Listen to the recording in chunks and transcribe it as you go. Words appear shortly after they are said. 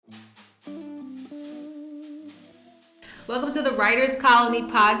Welcome to the Writers Colony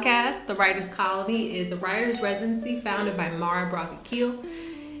podcast. The Writers Colony is a writer's residency founded by Mara Brock-Akil.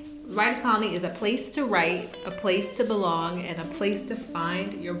 Writers Colony is a place to write, a place to belong, and a place to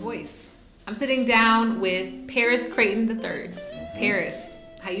find your voice. I'm sitting down with Paris Crayton III. Paris,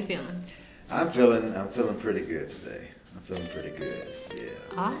 how you feeling? I'm feeling pretty good today. I'm feeling pretty good. Yeah.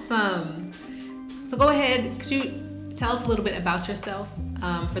 Awesome. So go ahead. Could you tell us a little bit about yourself?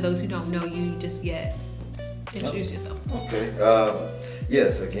 For those who don't know you just yet, introduce yourself. Okay.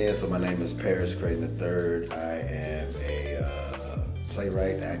 Yes. Again, so my name is Paris Crayton III. I am a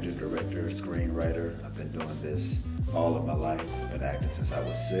playwright, actor, director, screenwriter. I've been doing this all of my life. I've been acting since I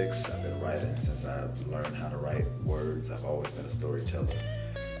was 6. I've been writing since I learned how to write words. I've always been a storyteller.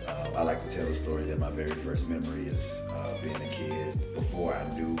 I like to tell a story that my very first memory is being a kid. Before I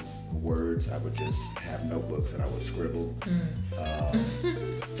knew words, I would just have notebooks and I would scribble.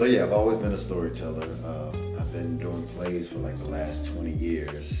 So yeah, I've always been a storyteller. I've been doing plays for like the last 20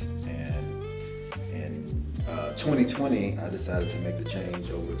 years. And in 2020, I decided to make the change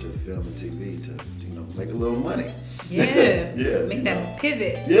over to film and TV to make a little money. Yeah. Yeah. Make that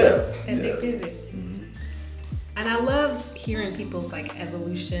pivot. Yeah. That big pivot. Mm-hmm. And I love hearing people's like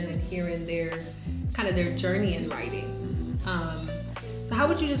evolution and hearing their journey in writing. So how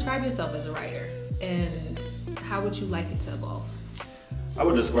would you describe yourself as a writer, and how would you like it to evolve? I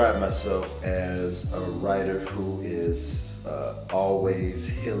would describe myself as a writer who is always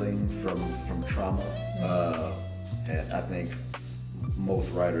healing from trauma. And I think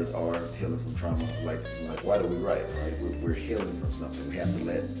most writers are healing from trauma. Like why do we write, right? We're healing from something. We have to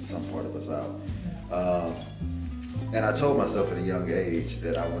let some part of us out. And I told myself at a young age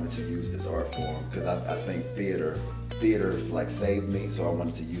that I wanted to use this art form because I think theater's like saved me, so I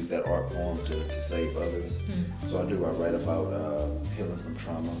wanted to use that art form to save others. So I do. I write about healing from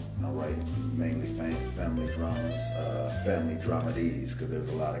trauma. I write mainly family dramas, family dramedies, because there's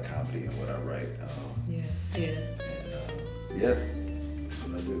a lot of comedy in what I write. And that's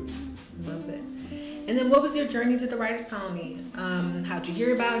what I do. Love it. And then what was your journey to the Writers Colony? How'd you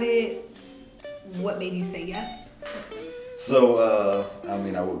hear about it? What made you say yes? So,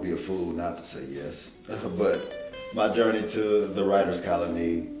 I would be a fool not to say yes, but my journey to the Writers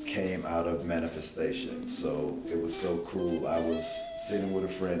Colony came out of manifestation. So it was so cool. I was sitting with a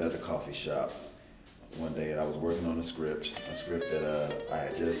friend at a coffee shop one day, and I was working on a script that I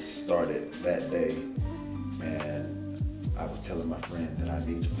had just started that day, and I was telling my friend that I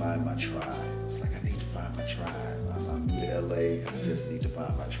need to find my tribe. I was like, I need to find my tribe. I'm new to LA, and I just need to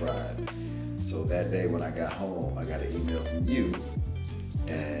find my tribe. So that day when I got home, I got an email from you,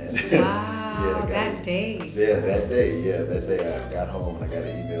 and wow, that day I got home and I got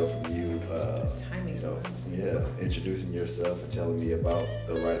an email from you, introducing yourself and telling me about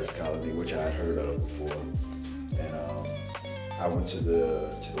the Writers Colony, which I had heard of before. And I went to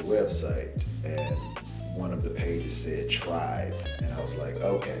the website, and one of the pages said tribe, and I was like,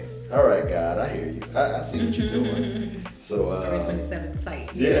 okay, all right, God, I hear you. I see what you're doing. So Story 27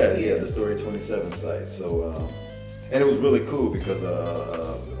 site. Yeah, the Story 27 site. So and it was really cool because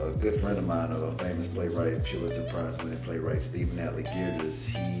a good friend of mine, a famous playwright, Pulitzer Prize-winning playwright, Stephen Atlee Geerdes,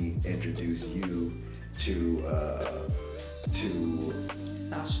 he introduced you to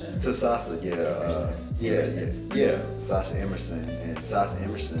Sasha. To Sasha, Sasha Emerson, and Sasha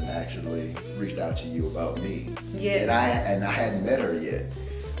Emerson actually reached out to you about me. Yeah. And I hadn't met her yet.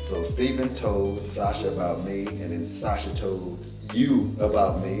 So Stephen told Sasha about me, and then Sasha told you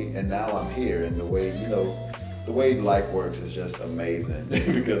about me, and now I'm here. And the way life works is just amazing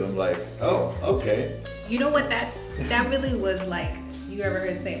because I'm like, oh, okay. You know what? That really was like. You ever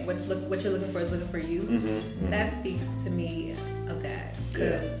heard say what you're looking for is looking for you? Mm-hmm. That speaks to me of that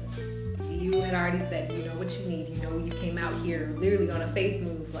because you had already said you know what you need. You know you came out here literally on a faith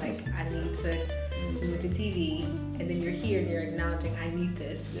move. Like I need to. We went to TV, and then you're here and you're acknowledging I need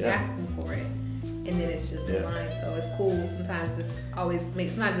this. You're asking for it, and then it's just in line. So it's cool. Sometimes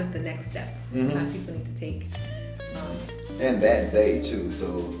it's not just the next step. Sometimes people need to take. And that day too.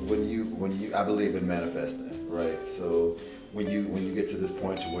 So when you I believe in manifesting, right? So when you get to this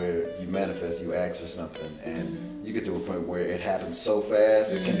point to where you manifest, you ask for something, and you get to a point where it happens so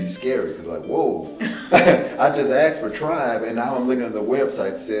fast, it can be scary because like, whoa, I just asked for tribe, and now I'm looking at the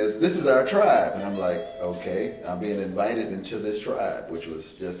website that says this is our tribe, and I'm like, okay, I'm being invited into this tribe, which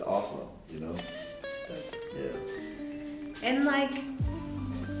was just awesome, Yeah. And like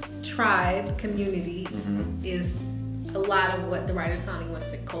tribe community is a lot of what the Writers Colony wants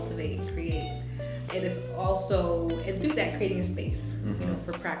to cultivate and create. And it's also, and through that, creating a space,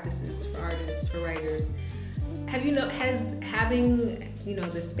 for practices, for artists, for writers. has having,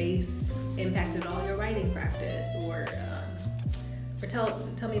 the space impacted all your writing practice, or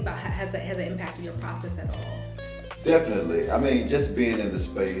tell me about, has it impacted your process at all? Definitely. I mean, just being in the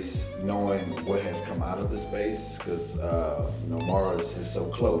space, knowing what has come out of the space, because Mara is so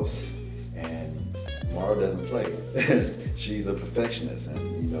close, and Mara doesn't play. She's a perfectionist,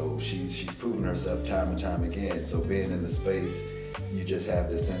 and she's proven herself time and time again. So being in the space, you just have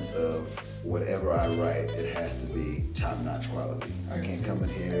this sense of whatever I write, it has to be top-notch quality. I can't come in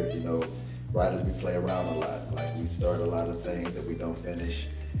here, writers, we play around a lot. Like, we start a lot of things that we don't finish.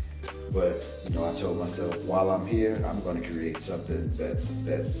 But, I told myself, while I'm here, I'm going to create something that's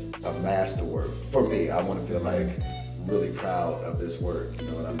a masterwork. For me, I want to feel like really proud of this work, you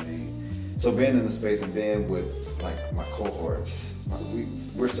know what I mean? So being in the space and being with, like, my cohorts,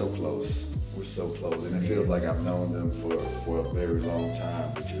 we're so close. We're so close. And it feels like I've known them for a very long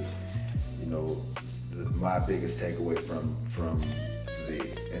time, which is, my biggest takeaway from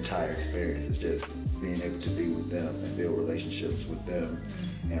the entire experience is just being able to be with them and build relationships with them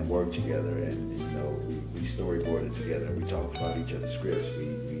and work together. And we storyboarded together. We talked about each other's scripts.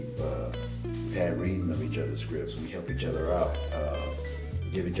 We've had reading of each other's scripts. We help each other out,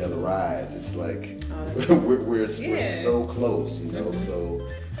 give each other rides. It's like we're so close, So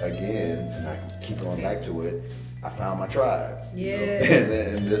again, and I keep going back to it, I found my tribe. Yeah.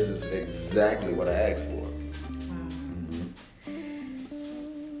 And this is exactly what I asked for.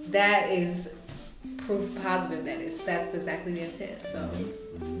 That is proof positive that's exactly the intent. So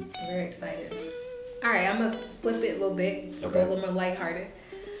I'm very excited. All right, I'm gonna flip it a little bit, go a little more lighthearted,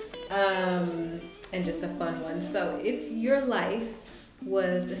 and just a fun one. So if your life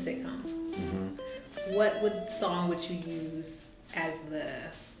was a sitcom, what song would you use as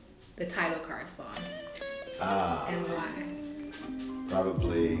the title card song? And why?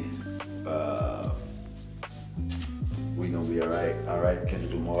 Probably We Gonna Be Alright,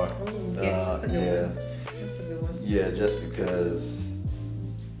 Kendrick Lamar. Ooh, yeah, that's a good one. That's a good one. Yeah, just because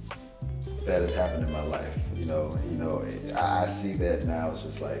that has happened in my life. I see that now. It's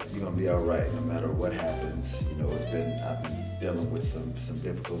just like, you're gonna be alright no matter what happens. I've been dealing with some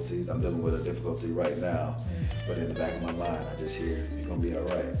difficulties. I'm dealing with a difficulty right now, but in the back of my mind, I just hear, you're gonna be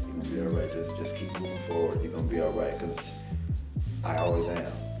alright. You're gonna be alright. Just keep moving forward. You're gonna be alright, because I always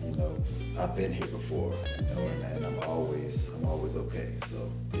am. I've been here before, and I'm always okay.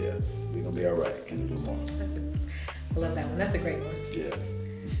 So yeah, we're gonna be alright. Kendrick Lamar. I love that one. That's a great one. Yeah.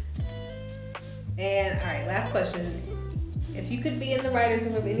 And all right, last question. If you could be in the writers'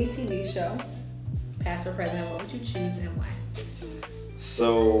 room of any TV show, past or present, what would you choose and why?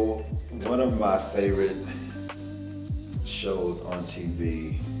 So one of my favorite shows on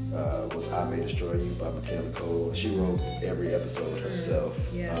TV was I May Destroy You by Michaela Cole. She wrote every episode herself.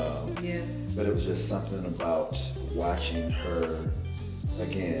 But it was just something about watching her,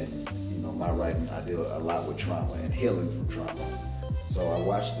 again, my writing, I deal a lot with trauma and healing from trauma. So I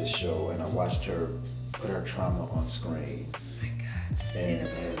watched this show and I watched her put her trauma on screen. Oh my God.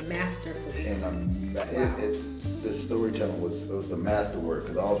 And masterfully. And the storytelling was a masterwork,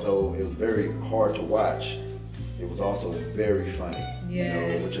 because although it was very hard to watch, it was also very funny.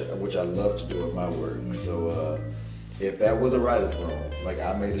 Yes. Which I love to do in my work. So if that was a writer's room, like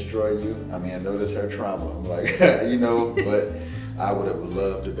I May Destroy You, I know that's her trauma. I'm like, but I would have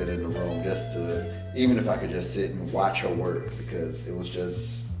loved to have been in the room just to, even if I could just sit and watch her work, because it was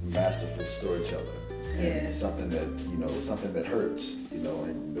just masterful storytelling. And something that hurts,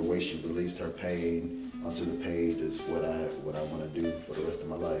 and the way she released her pain onto the page is what I want to do for the rest of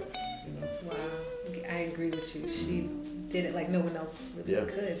my life, Wow, I agree with you. She did it like no one else really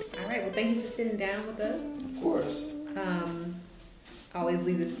could. All right, well, thank you for sitting down with us. Of course. Always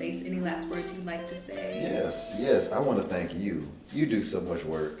leave the space. Any last words you'd like to say? Yes. I want to thank you. You do so much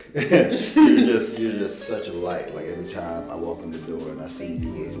work. you're just such a light. Like, every time I walk in the door and I see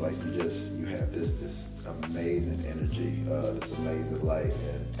you, it's like you have this amazing energy, this amazing light,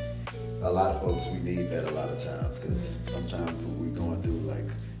 and a lot of folks, we need that a lot of times, because sometimes we're going through like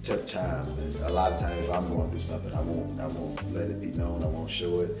tough times, and a lot of times if I'm going through something, I won't let it be known, I won't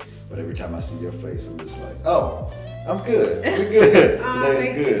show it, but every time I see your face, I'm just like, oh, I'm good, we're good,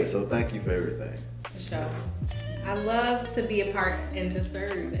 today's good, so thank you for everything. For sure. I love to be a part and to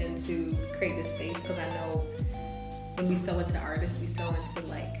serve and to create this space, because I know when we sow into artists, we sow into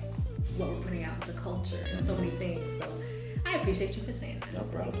like what we're putting out into culture and so many things. So I appreciate you for saying that. No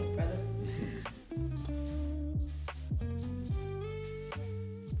problem. Thank you, brother.